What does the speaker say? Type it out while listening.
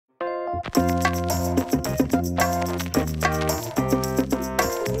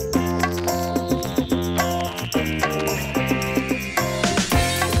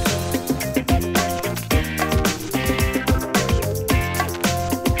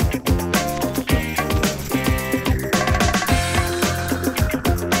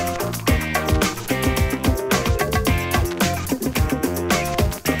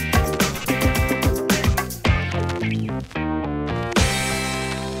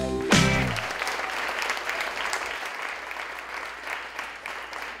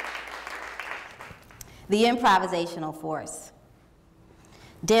The improvisational force.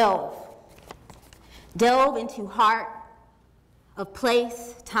 Delve into heart of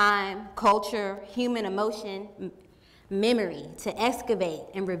place, time, culture, human emotion, memory to excavate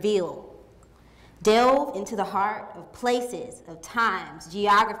and reveal. Delve into the heart of places, of times,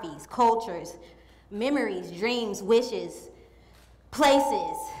 geographies, cultures, memories, dreams, wishes,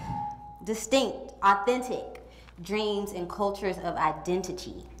 places, distinct, authentic dreams and cultures of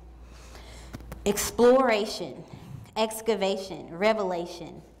identity. Exploration, excavation,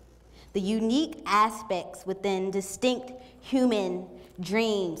 revelation, the unique aspects within distinct human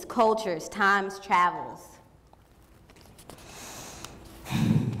dreams, cultures, times, travels.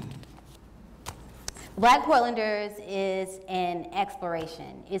 Black Portlanders is an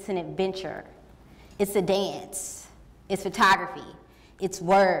exploration, it's an adventure, it's a dance, it's photography, it's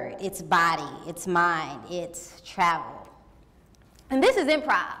word, it's body, it's mind, it's travel. And this is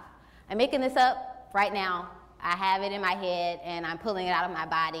improv. I'm making this up right now. I have it in my head and I'm pulling it out of my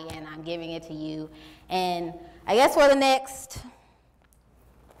body and I'm giving it to you. And I guess for the next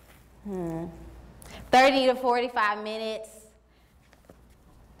 30 to 45 minutes,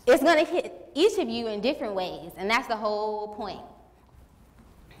 it's gonna hit each of you in different ways, and that's the whole point.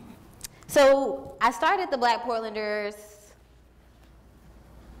 So I started the Black Portlanders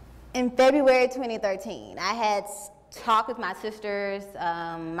in February 2013. I had talked with my sisters.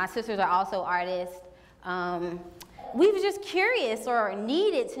 My sisters are also artists. We were just curious or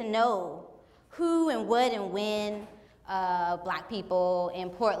needed to know who and what and when Black people in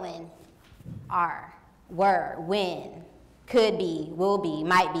Portland are, were, when, could be, will be,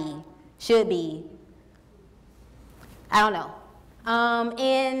 might be, should be. I don't know.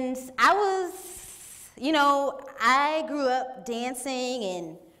 And I was, I grew up dancing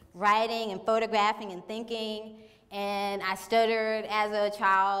and writing and photographing and thinking, and I stuttered as a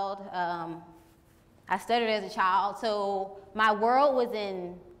child. So my world was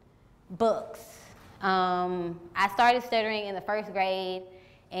in books. I started stuttering in the first grade,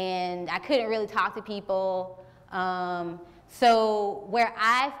 and I couldn't really talk to people. So where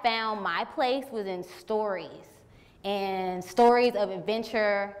I found my place was in stories, and stories of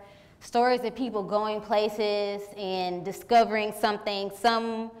adventure, stories of people going places and discovering something,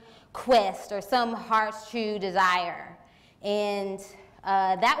 some quest or some heart's true desire. And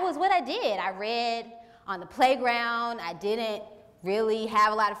that was what I did. I read on the playground. I didn't really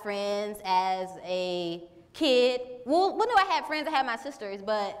have a lot of friends as a kid. Well, no, I had friends. I had my sisters,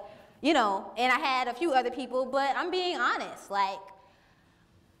 but, and I had a few other people, but I'm being honest. Like,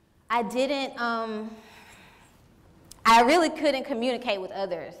 I didn't, I really couldn't communicate with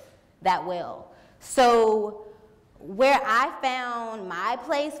others that well. So where I found my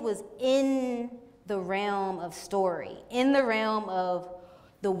place was in the realm of story, in the realm of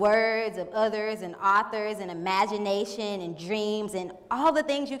the words of others and authors and imagination and dreams and all the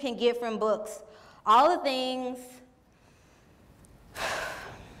things you can get from books, all the things,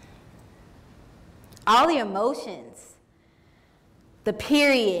 all the emotions, the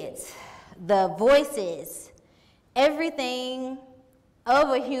periods, the voices, everything of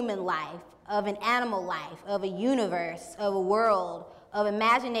a human life, of an animal life, of a universe, of a world, of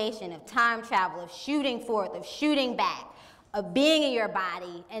imagination, of time travel, of shooting forth, of shooting back, of being in your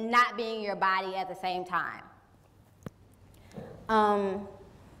body and not being in your body at the same time.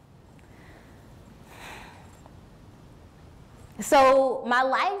 So my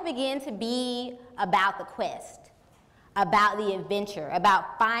life began to be about the quest, about the adventure,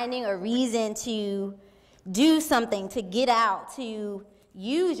 about finding a reason to do something, to get out, to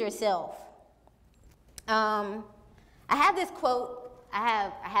use yourself. I have this quote.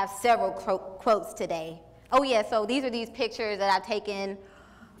 I have several quotes today. Oh yeah, so these are these pictures that I've taken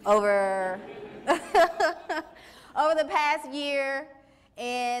over over the past year,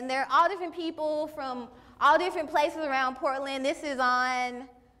 and they're all different people from all different places around Portland. This is on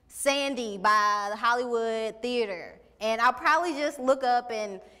Sandy by the Hollywood Theater, and I'll probably just look up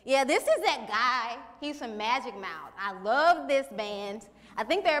and, yeah, this is that guy. He's from Magic Mouth. I love this band. I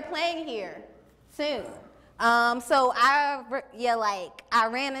think they're playing here soon. So I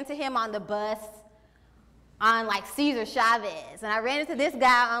ran into him on the bus on like Cesar Chavez, and I ran into this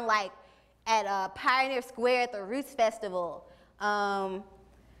guy on like at Pioneer Square at the Roots Festival.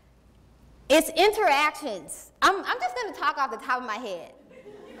 It's interactions. I'm just gonna talk off the top of my head.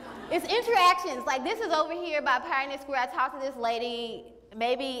 It's interactions. Like this is over here by Pioneer Square. I talked to this lady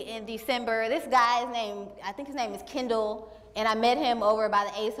maybe in December. This guy's name, I think his name is Kendall, and I met him over by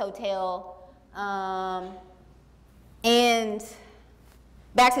the Ace Hotel. And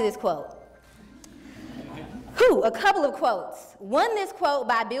back to this quote. A couple of quotes. One, this quote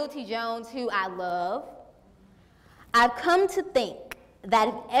by Bill T. Jones, who I love. I've come to think that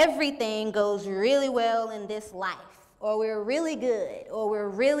if everything goes really well in this life, or we're really good, or we're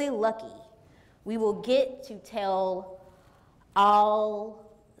really lucky, we will get to tell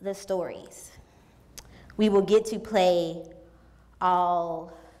all the stories. We will get to play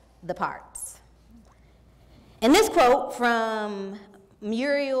all the parts. And this quote from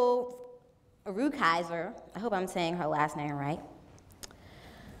Muriel Rukeyser, I hope I'm saying her last name right.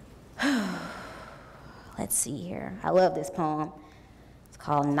 Let's see here. I love this poem. It's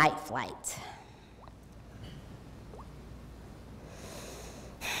called Night Flight.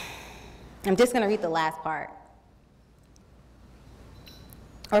 I'm just going to read the last part.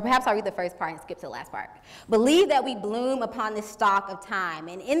 Or perhaps I'll read the first part and skip to the last part. Believe that we bloom upon this stalk of time,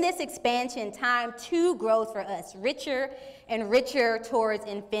 and in this expansion, time too grows for us, richer and richer towards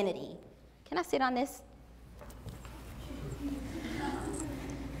infinity. Can I sit on this?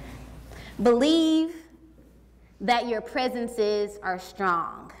 Believe that your presences are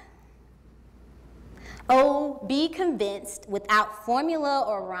strong. Oh, be convinced without formula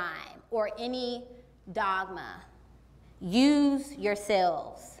or rhyme or any dogma. Use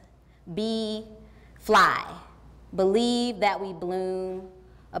yourselves. Be fly. Believe that we bloom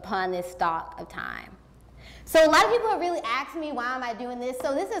upon this stalk of time. So a lot of people have really asked me, why am I doing this?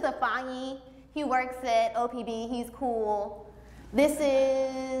 So this is Afanyi. He works at OPB. He's cool. This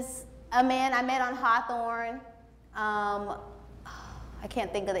is a man I met on Hawthorne. I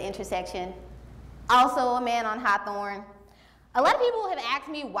can't think of the intersection. Also a man on Hawthorne. A lot of people have asked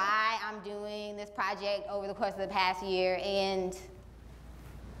me why I'm doing this project over the course of the past year, and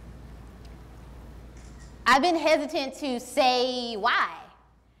I've been hesitant to say why.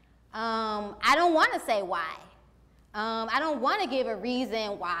 I don't want to say why. I don't want to give a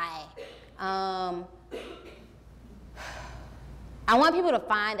reason why. I want people to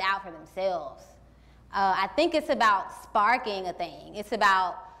find out for themselves. I think it's about sparking a thing. It's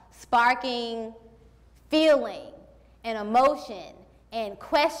about sparking feeling and emotion and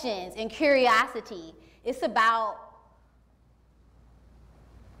questions and curiosity. It's about,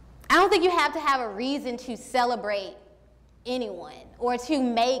 I don't think you have to have a reason to celebrate anyone or to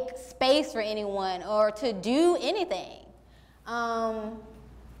make space for anyone or to do anything.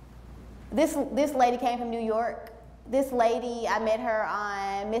 This lady came from New York. This lady, I met her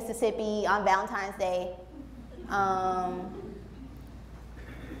on Mississippi on Valentine's Day.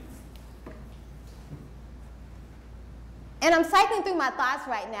 And I'm cycling through my thoughts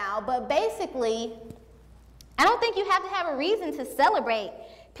right now, but basically, I don't think you have to have a reason to celebrate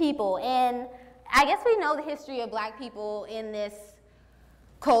people. And I guess we know the history of Black people in this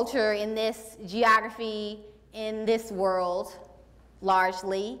culture, in this geography, in this world,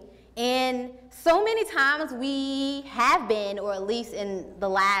 largely. And so many times we have been, or at least in the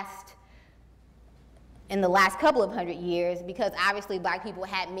last couple of hundred years, because obviously Black people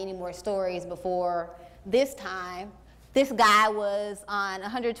had many more stories before this time. This guy was on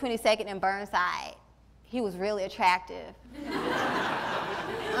 122nd and Burnside. He was really attractive.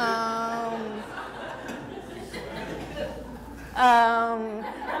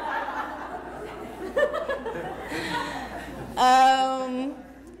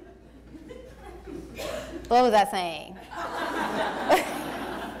 What was I saying?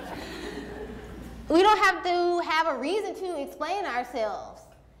 We don't have to have a reason to explain ourselves.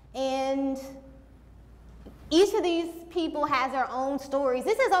 And each of these people has their own stories.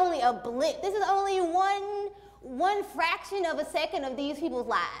 This is only a blip. This is only one fraction of a second of these people's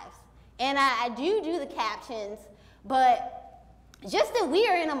lives. And I do the captions, but just that we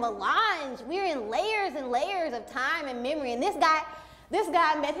are in a melange. We're in layers and layers of time and memory. And this guy,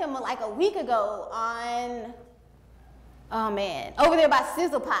 I met him like a week ago on, oh man, over there by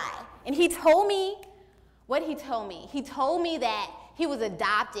Sizzle Pie. And he told me, what he told me? He told me that he was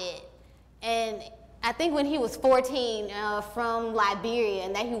adopted, and I think when he was 14 from Liberia,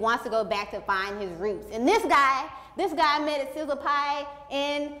 and that he wants to go back to find his roots. And this guy I met at Sizzle Pie,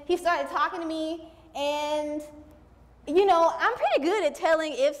 and he started talking to me, and you know, I'm pretty good at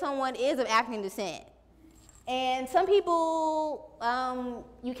telling if someone is of African descent. And some people,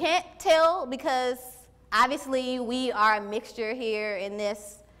 you can't tell because obviously we are a mixture here in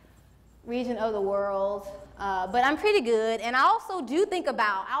this region of the world. But I'm pretty good, and I also do think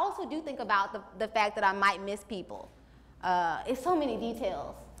about the fact that I might miss people. It's so many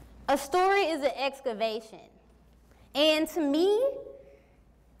details. A story is an excavation. And to me,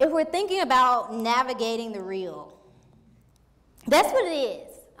 if we're thinking about navigating the real, that's what it is.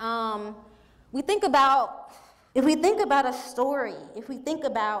 If we think about a story, if we think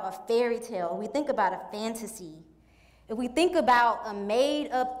about a fairy tale, if we think about a fantasy, if we think about a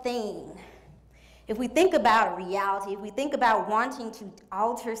made-up thing, if we think about a reality, if we think about wanting to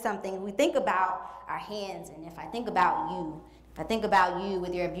alter something, if we think about our hands, and if I think about you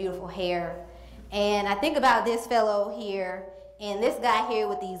with your beautiful hair, and I think about this fellow here, and this guy here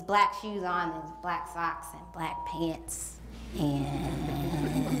with these black shoes on, and black socks, and black pants,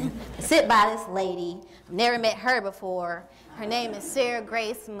 and I sit by this lady. I've never met her before. Her name is Sarah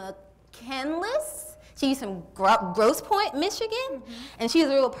Grace McKenless. She's from Grosse Pointe, Michigan, and she's a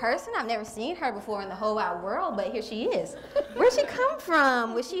real person. I've never seen her before in the whole wide world, but here she is. Where'd she come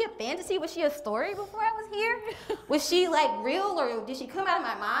from? Was she a fantasy? Was she a story before I was here? Was she like real, or did she come out of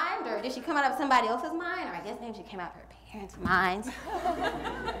my mind, or did she come out of somebody else's mind, or I guess maybe she came out of her parents' minds?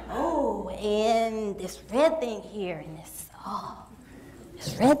 Oh, and this red thing here, and this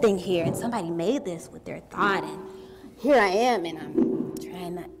red thing here, and somebody made this with their thought, and here I am, and I'm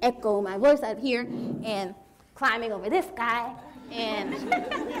trying to echo my voice out here, and climbing over this guy, and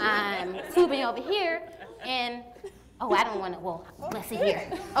I'm swooping over here, and, oh, I don't want to, well, let's see here.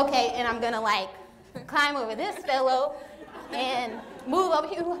 Okay, and I'm going to, like, climb over this fellow, and move over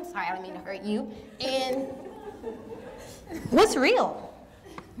here. Ooh, I'm sorry, I don't mean to hurt you. And what's real?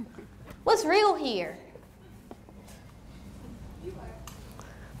 What's real here?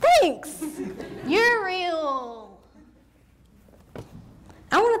 Thanks. You're real.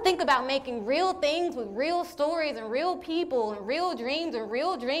 I want to think about making real things with real stories and real people and real dreams and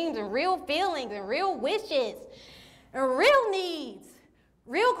real feelings and real wishes and real needs,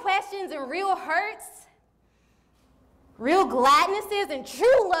 real questions and real hurts, real gladnesses and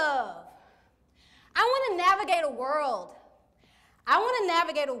true love. I want to navigate a world. I want to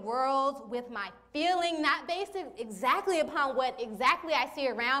navigate a world with my feeling, not based exactly upon what exactly I see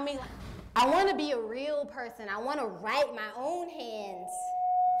around me. I want to be a real person. I want to write my own hands.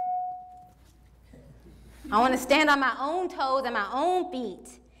 I want to stand on my own toes and my own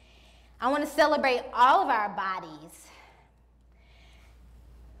feet. I want to celebrate all of our bodies.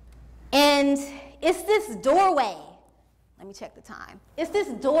 And it's this doorway. Let me check the time. It's this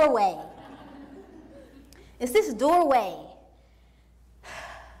doorway. It's this doorway.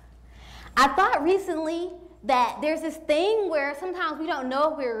 I thought recently that there's this thing where sometimes we don't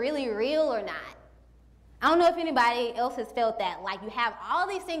know if we're really real or not. I don't know if anybody else has felt that. Like, you have all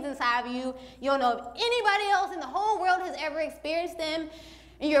these things inside of you. You don't know if anybody else in the whole world has ever experienced them.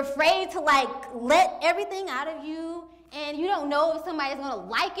 And you're afraid to, like, let everything out of you. And you don't know if somebody's going to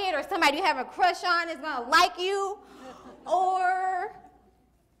like it, or somebody you have a crush on is going to like you. Or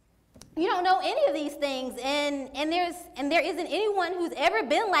you don't know any of these things. And there isn't anyone who's ever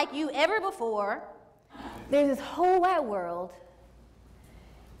been like you ever before. There's this whole wide world.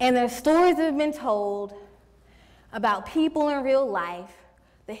 And there's stories that have been told about people in real life,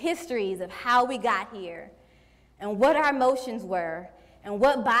 the histories of how we got here, and what our emotions were, and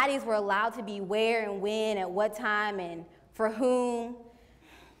what bodies were allowed to be where and when, at what time, and for whom.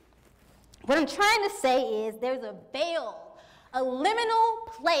 What I'm trying to say is there's a veil, a liminal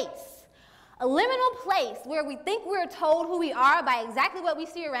place where we think we're told who we are by exactly what we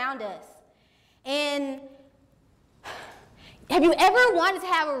see around us. And have you ever wanted to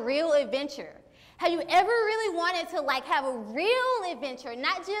have a real adventure? Have you ever really wanted to, like, have a real adventure,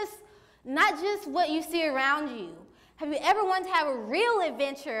 not just what you see around you? Have you ever wanted to have a real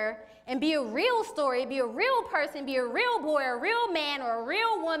adventure and be a real story, be a real person, be a real boy, or a real man, or a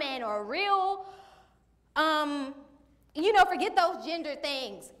real woman, or a real, forget those gender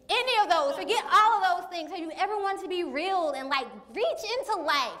things. Any of those, forget all of those things. Have you ever wanted to be real and, like, reach into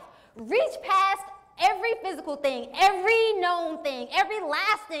life, reach past every physical thing, every known thing, every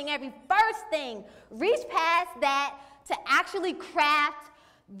last thing, every first thing, reach past that to actually craft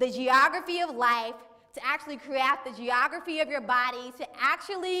the geography of life, to actually craft the geography of your body, to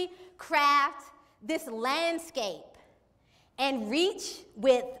actually craft this landscape and reach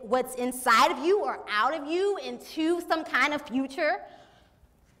with what's inside of you or out of you into some kind of future,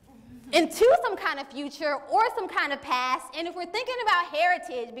 or some kind of past. And if we're thinking about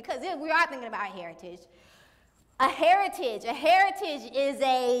heritage, because we are thinking about heritage, a heritage is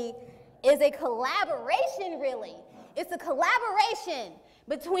is a collaboration, really. It's a collaboration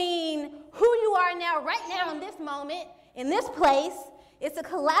between who you are now, right now in this moment, in this place. It's a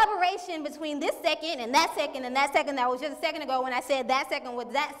collaboration between this second and that second and that second that was just a second ago when I said that second was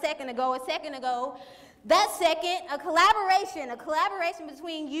that second ago, a second ago. That second, a collaboration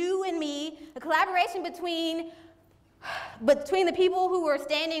between you and me, a collaboration between the people who were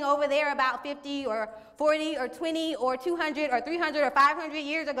standing over there about 50 or 40 or 20 or 200 or 300 or 500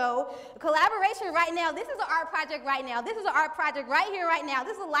 years ago. A collaboration right now. This is an art project right now. This is an art project right here, right now.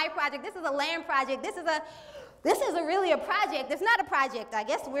 This is a life project. This is a land project. This is really a project. It's not a project. I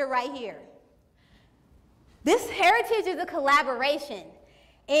guess we're right here. This heritage is a collaboration.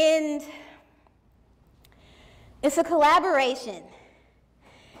 And it's a collaboration.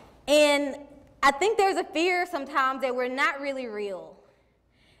 And I think there's a fear sometimes that we're not really real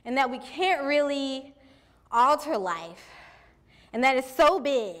and that we can't really alter life and that it's so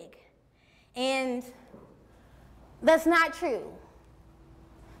big. And that's not true.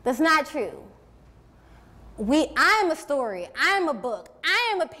 That's not true. I am a story. I am a book. I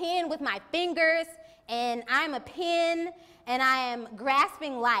am a pen with my fingers, and I'm a pen, and I am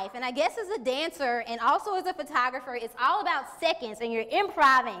grasping life. And I guess as a dancer and also as a photographer, it's all about seconds, and you're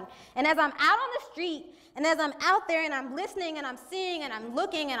improvising. And as I'm out on the street, and as I'm out there and I'm listening and I'm seeing and I'm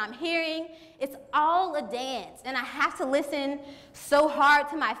looking and I'm hearing, it's all a dance. And I have to listen so hard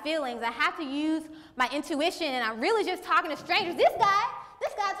to my feelings. I have to use my intuition, and I'm really just talking to strangers. This guy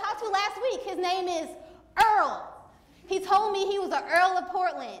I talked to last week, his name is Earl. He told me he was an Earl of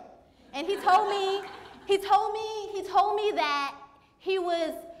Portland. And he told me that he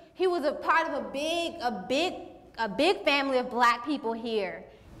was a part of a big family of black people here.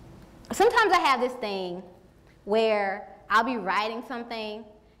 Sometimes I have this thing where I'll be writing something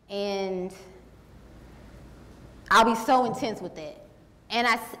and I'll be so intense with it. And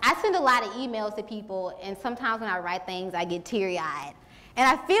I send a lot of emails to people, and sometimes when I write things, I get teary-eyed. And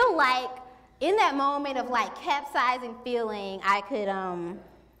I feel like in that moment of like capsizing feeling, I could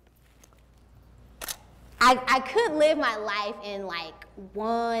live my life in like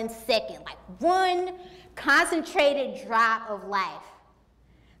 1 second, like one concentrated drop of life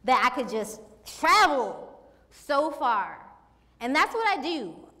that I could just travel so far. And that's what I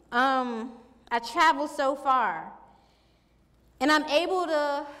do. I travel so far. And I'm able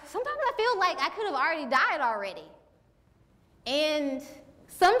to, sometimes I feel like I could have already died already. And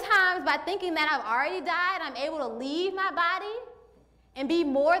sometimes by thinking that I've already died, I'm able to leave my body and be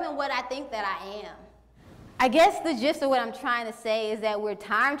more than what I think that I am. I guess the gist of what I'm trying to say is that we're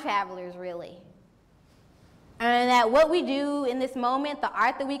time travelers, really. And that what we do in this moment, the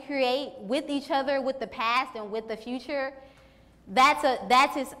art that we create with each other, with the past and with the future, that's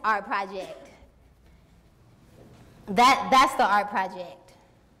his art project. That's the art project.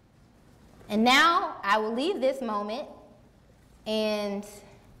 And now I will leave this moment and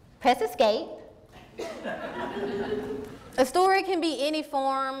press escape. A story can be any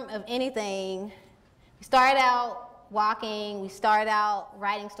form of anything. We start out walking, we start out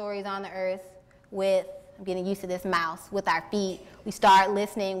writing stories on the earth with, I'm getting used to this mouse, with our feet. We start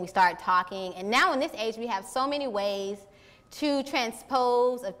listening, we start talking, and now in this age we have so many ways to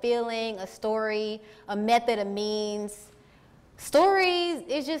transpose a feeling, a story, a method, a means. Stories,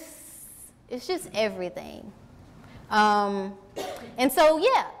 it's just everything. And so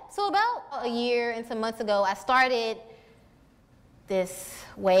yeah, so about a year and some months ago, I started this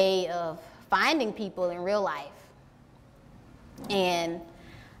way of finding people in real life. And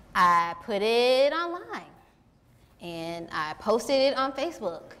I put it online. And I posted it on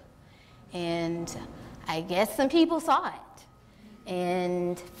Facebook. And I guess some people saw it.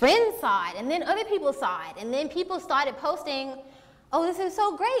 And friends saw it. And then other people saw it. And then people started posting, oh, this is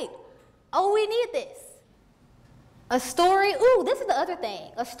so great. Oh, we need this. A story, ooh, this is the other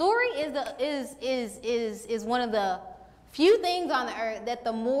thing. A story is one of the few things on the earth that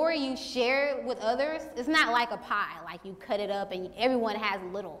the more you share it with others, it's not like a pie, like you cut it up and everyone has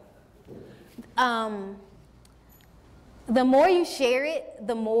little. The more you share it,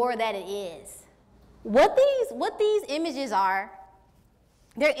 the more that it is. What these images are,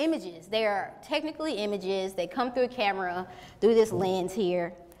 they're images. They are technically images. They come through a camera, through this lens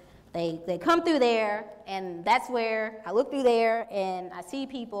here. They come through there, and that's where I look through there and I see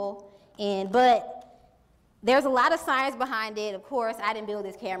people. But there's a lot of science behind it. Of course, I didn't build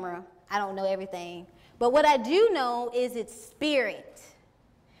this camera. I don't know everything. But what I do know is its spirit.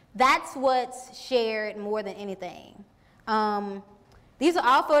 That's what's shared more than anything. These are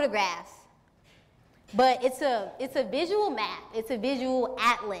all photographs, but it's a visual map. It's a visual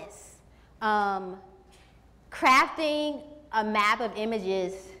atlas. Crafting a map of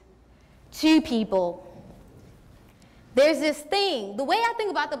images to people. There's this thing, the way I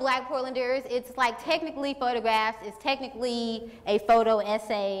think about the Black Portlanders, it's like technically photographs, it's technically a photo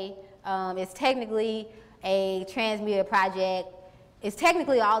essay, it's technically a transmedia project, it's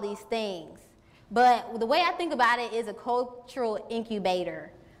technically all these things. But the way I think about it is a cultural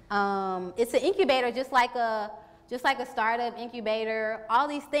incubator. It's an incubator just like a startup incubator, all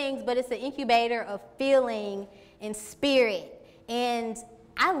these things, but it's an incubator of feeling and spirit. And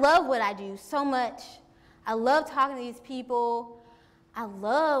I love what I do so much. I love talking to these people. I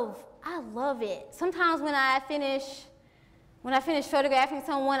love it. Sometimes when I finish photographing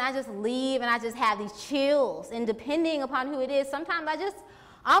someone, I just leave and I just have these chills. And depending upon who it is, sometimes I just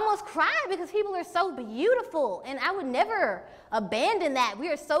almost cry because people are so beautiful. And I would never abandon that. We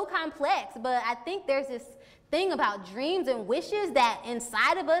are so complex. But I think there's this thing about dreams and wishes that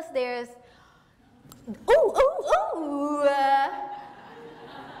inside of us there's, ooh, ooh, ooh.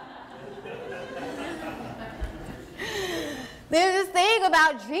 There's this thing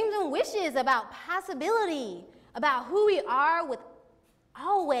about dreams and wishes, about possibility, about who we are with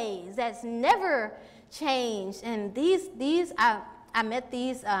always, that's never changed. And I met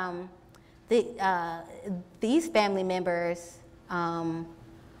these family members, maybe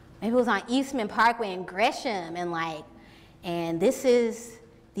it was on Eastman Parkway in Gresham, and these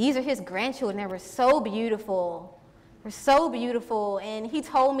are his grandchildren. They were so beautiful. They're so beautiful. And he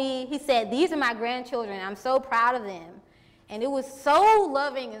told me, he said, these are my grandchildren. I'm so proud of them. And it was so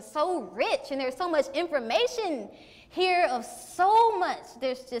loving and so rich, and there's so much information here of so much.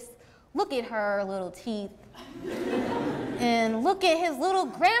 There's just, look at her little teeth, and look at his little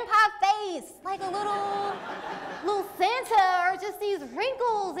grandpa face, like a little Santa, or just these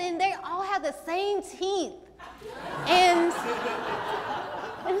wrinkles, and they all have the same teeth. And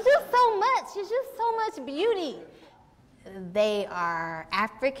it's just so much, it's just so much beauty. They are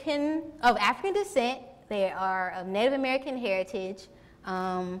of African descent. They are of Native American heritage,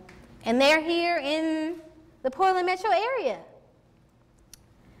 and they're here in the Portland metro area.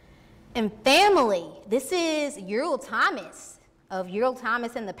 And family, this is Ural Thomas of Ural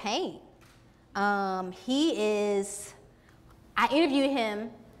Thomas and the Pain. I interviewed him,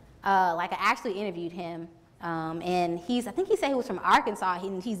 I actually interviewed him, and I think he said he was from Arkansas.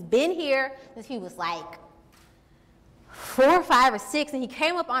 He's been here since he was like 4 or 5 or 6, and he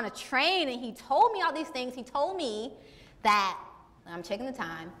came up on a train and he told me all these things. He told me that, I'm checking the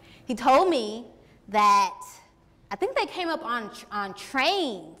time, he told me that I think they came up on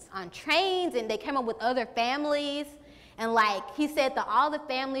trains, and they came up with other families, and he said that all the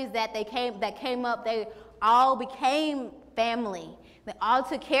families that came up, they all became family. They all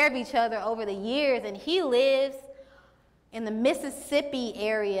took care of each other over the years, and he lives in the Mississippi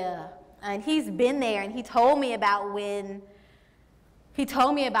area. And he's been there, and he told me about the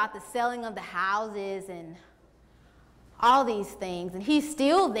selling of the houses and all these things. And he's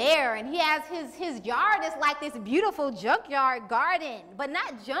still there, and he has his yard is like this beautiful junkyard garden, but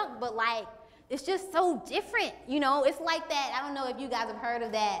not junk, but it's just so different. It's like that. I don't know if you guys have heard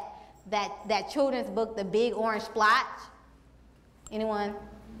of that children's book, The Big Orange Splotch. Anyone?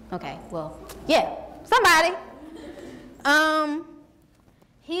 Okay, well, yeah, somebody.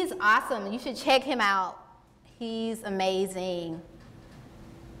 He's awesome. You should check him out. He's amazing.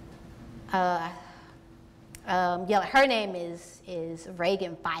 Her name is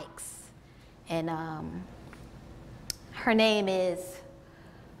Reagan Fikes, and her name is,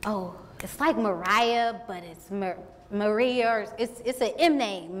 it's like Mariah, but it's Maria, or it's an M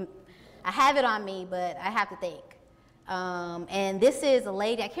name. I have it on me, but I have to think. And this is a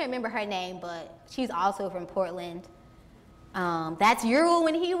lady, I can't remember her name, but she's also from Portland. That's Ural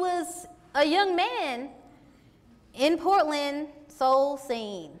when he was a young man in Portland, soul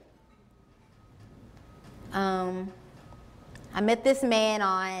scene. I met this man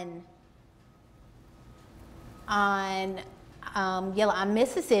on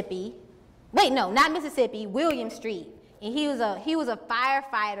Mississippi. Wait, no, not Mississippi, William Street. And he was a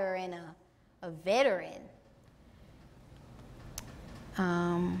firefighter and a veteran.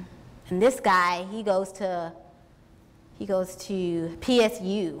 And this guy, he goes to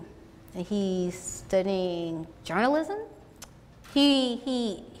PSU, and he's studying journalism.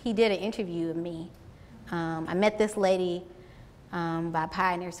 He did an interview with me. I met this lady by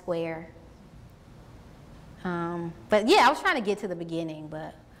Pioneer Square. But yeah, I was trying to get to the beginning,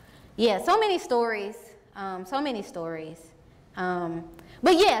 but yeah, so many stories. But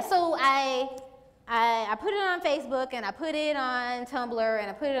yeah, so I put it on Facebook, and I put it on Tumblr, and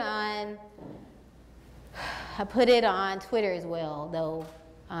I put it on Twitter as well, though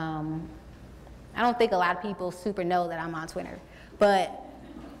I don't think a lot of people super know that I'm on Twitter. But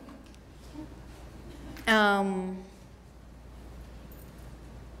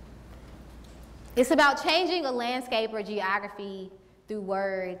It's about changing a landscape or geography through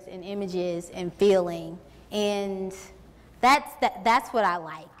words and images and feeling. And that's what I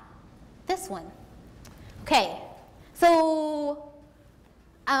like. This one. Okay, so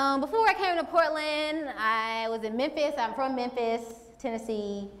before I came to Portland, I was in Memphis. I'm from Memphis,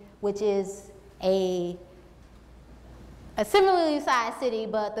 Tennessee, which is a similarly sized city,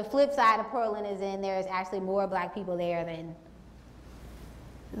 but the flip side of Portland is there's actually more black people there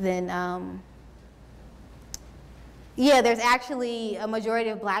there's actually a majority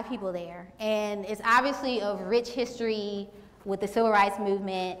of black people there. And it's obviously of rich history with the civil rights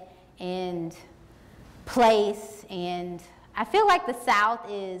movement and place. And I feel like the South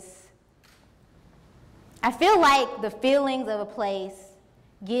I feel like the feelings of a place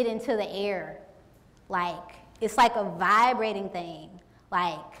get into the air. Like, it's like a vibrating thing.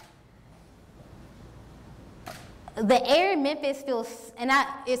 Like, the air in Memphis feels,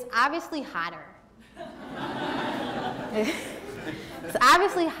 it's obviously hotter. It's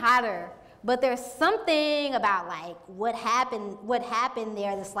obviously hotter, but there's something about like what happened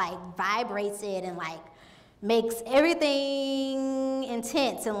there that's like vibrates it and like makes everything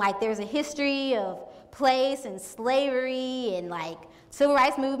intense. And like there's a history of place and slavery and like civil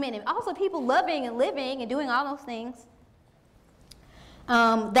rights movement and also people loving and living and doing all those things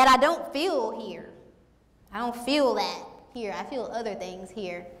that I don't feel here. I don't feel that here. I feel other things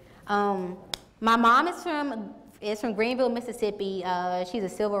here. My mom is from Greenville, Mississippi. She's a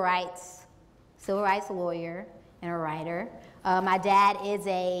civil rights lawyer and a writer. My dad is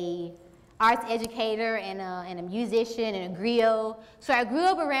a arts educator and a musician and a griot. So I grew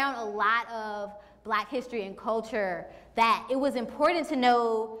up around a lot of black history and culture that it was important to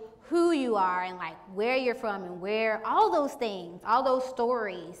know who you are and like where you're from and where, all those things, all those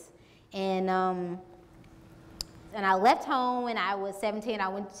stories. And I left home when I was 17. I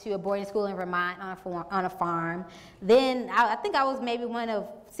went to a boarding school in Vermont on a farm. Then I think I was maybe one of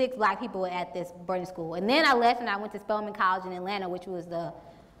 6 black people at this boarding school. And then I left and I went to Spelman College in Atlanta, which was the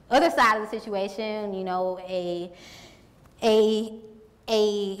other side of the situation, you know, a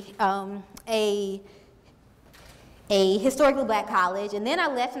historically black college. And then I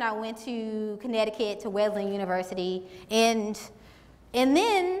left and I went to Connecticut to Wesleyan University. And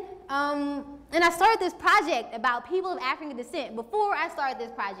I started this project about people of African descent. Before I started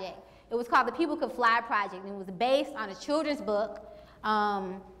this project, it was called the People Could Fly Project, and it was based on a children's book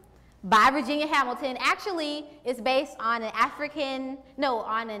by Virginia Hamilton. Actually, it's based on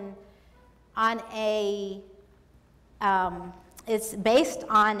it's based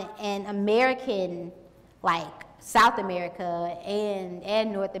on an American, like South America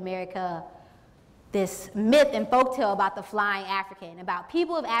and North America, this myth and folktale about the flying African, about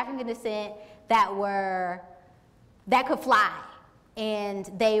people of African descent that could fly. And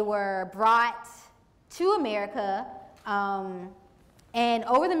they were brought to America, and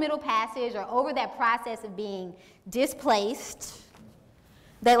over the Middle Passage or over that process of being displaced,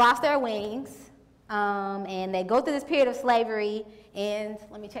 they lost their wings, and they go through this period of slavery, and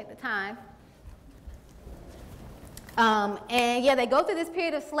let me check the time. They go through this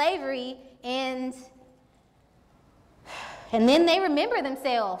period of slavery, and then they remember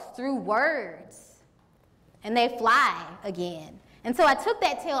themselves through words, and they fly again. And so I took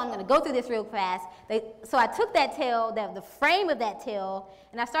that tale, I'm going to go through this real fast. So I took that tale, the frame of that tale,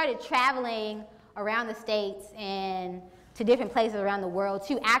 and I started traveling around the states and to different places around the world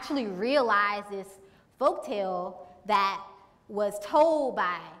to actually realize this folktale that was told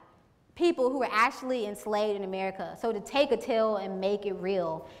by people who were actually enslaved in America. So to take a tale and make it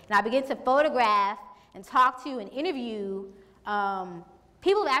real. And I began to photograph and talk to and interview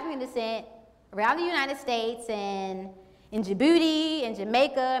people of African descent around the United States and in Djibouti, in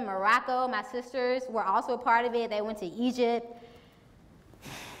Jamaica, and Morocco. My sisters were also a part of it. They went to Egypt.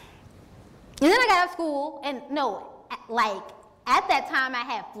 And then I got out of school, and at that time I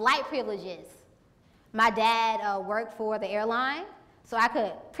had flight privileges. My dad worked for the airline, so I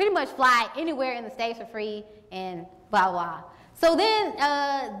could pretty much fly anywhere in the States for free and blah, blah. So then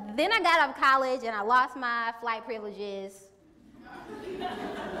I got out of college and I lost my flight privileges.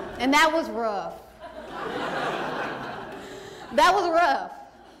 And that was rough. That was rough.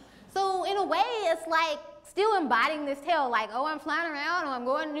 So in a way, it's like still embodying this tale, like, oh, I'm flying around, or I'm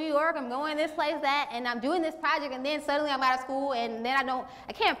going to New York, I'm going this place, that, and I'm doing this project, and then suddenly I'm out of school, and then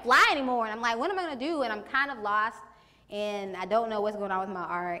I can't fly anymore, and I'm like, what am I gonna do? And I'm kind of lost, and I don't know what's going on with my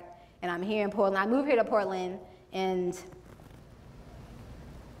art, and I'm here in Portland. I moved here to Portland, and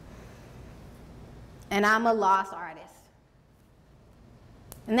I'm a lost artist.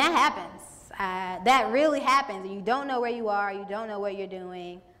 And that happens. That really happens. You don't know where you are. You don't know what you're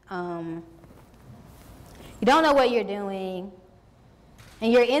doing. You don't know what you're doing.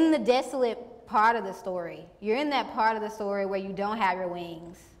 And you're in the desolate part of the story. You're in that part of the story where you don't have your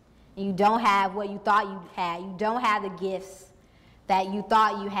wings. And you don't have what you thought you had. You don't have the gifts that you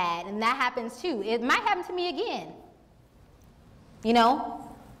thought you had. And that happens too. It might happen to me again. You know?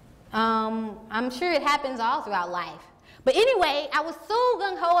 I'm sure it happens all throughout life. But anyway, I was so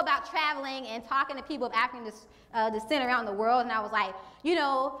gung-ho about traveling and talking to people of African descent around the world, and I was like, you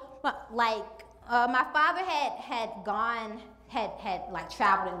know, like my father had like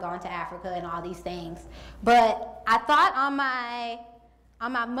traveled and gone to Africa and all these things. But I thought on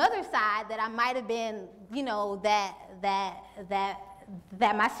my mother's side that I might have been, you know, that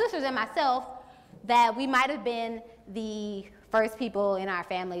my sisters and myself, that we might have been the first people in our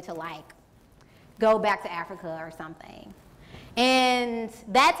family to like go back to Africa or something. And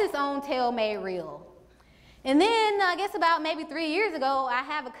that's its own tale made real. And then I guess about maybe 3 years ago, I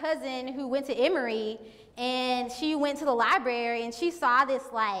have a cousin who went to Emory, and she went to the library and she saw this,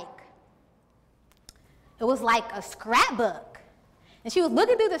 like, it was like a scrapbook. And she was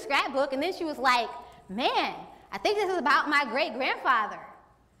looking through the scrapbook, and then she was like, man, I think this is about my great-grandfather.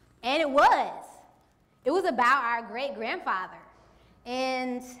 And it was. It was about our great-grandfather.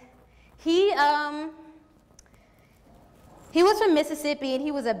 And he was from Mississippi, and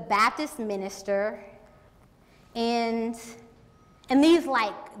he was a Baptist minister. And these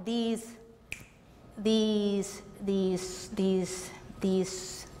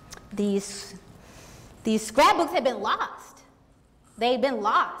scrapbooks had been lost. They'd been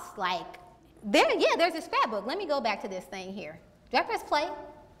lost. Like, there's a scrapbook. Let me go back to this thing here. Do I press play?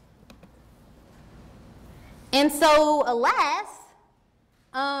 And so, alas,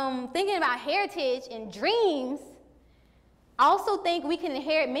 thinking about heritage and dreams, I also think we can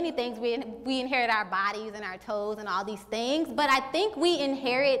inherit many things. We inherit our bodies and our toes and all these things, but I think we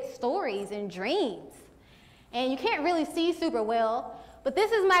inherit stories and dreams. And you can't really see super well, but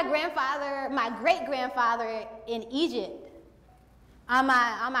this is my grandfather, my great-grandfather in Egypt on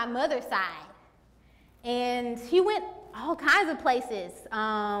my mother's side. And he went all kinds of places.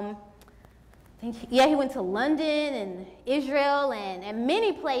 He went to London and Israel and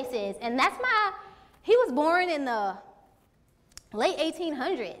many places. And he was born in the late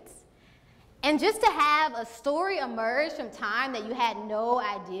 1800s. And just to have a story emerge from time that you had no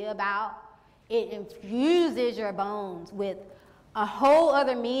idea about, it infuses your bones with a whole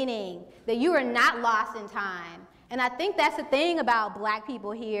other meaning, that you are not lost in time. And I think that's the thing about Black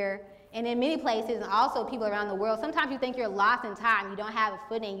people here and in many places, and also people around the world. Sometimes you think you're lost in time. You don't have a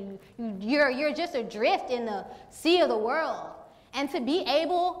footing. You're just adrift in the sea of the world. And to be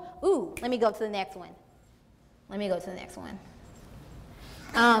able, let me go to the next one.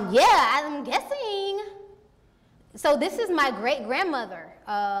 I'm guessing. So this is my great-grandmother,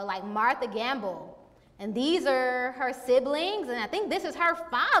 like Martha Gamble. And these are her siblings, and I think this is her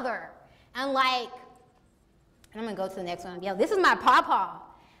father. And I'm gonna go to the next one. Yeah, this is my pawpaw.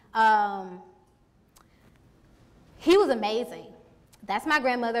 He was amazing. That's my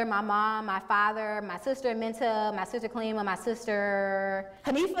grandmother, my mom, my father, my sister Minta, my sister Kalima, my sister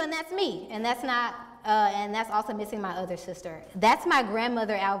Hanifa, and that's me. And that's not, and that's also missing my other sister. That's my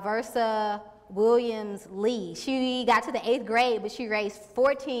grandmother, Alversa Williams Lee. She got to the 8th grade, but she raised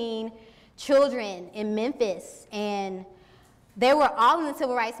 14 children in Memphis, and they were all in the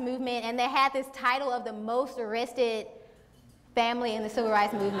civil rights movement, and they had this title of the most arrested family in the civil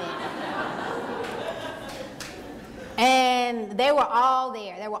rights movement. And they were all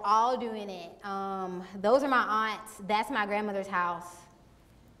there. They were all doing it. Those are my aunts. That's my grandmother's house.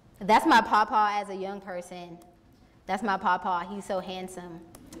 That's my pawpaw as a young person. That's my pawpaw. He's so handsome.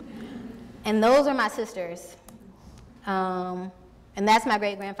 And those are my sisters. And that's my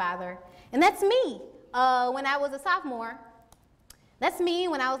great-grandfather. And that's me when I was a sophomore. That's me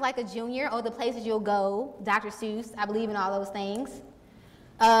when I was like a junior. Oh, the places you'll go. Dr. Seuss. I believe in all those things.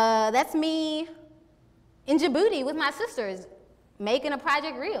 That's me in Djibouti with my sisters, making a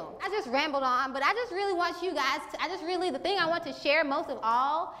project real. I just rambled on, but I just really want you guys to, the thing I want to share most of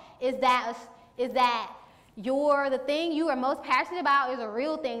all is that the thing you are most passionate about is a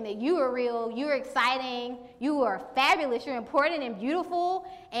real thing, that you are real, you are exciting, you are fabulous, you're important and beautiful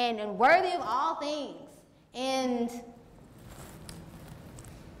and worthy of all things. And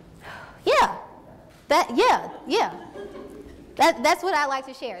that's what I like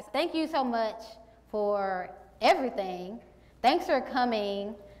to share. Thank you so much for everything. Thanks for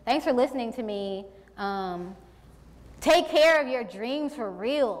coming. Thanks for listening to me. Take care of your dreams for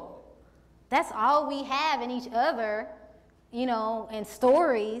real. That's all we have in each other, and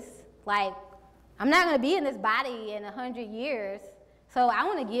stories. Like, I'm not gonna be in this body in 100 years, so I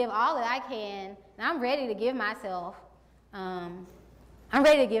wanna give all that I can, and I'm ready to give myself. I'm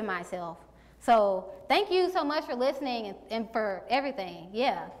ready to give myself. So thank you so much for listening and for everything.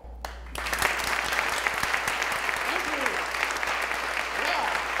 Yeah.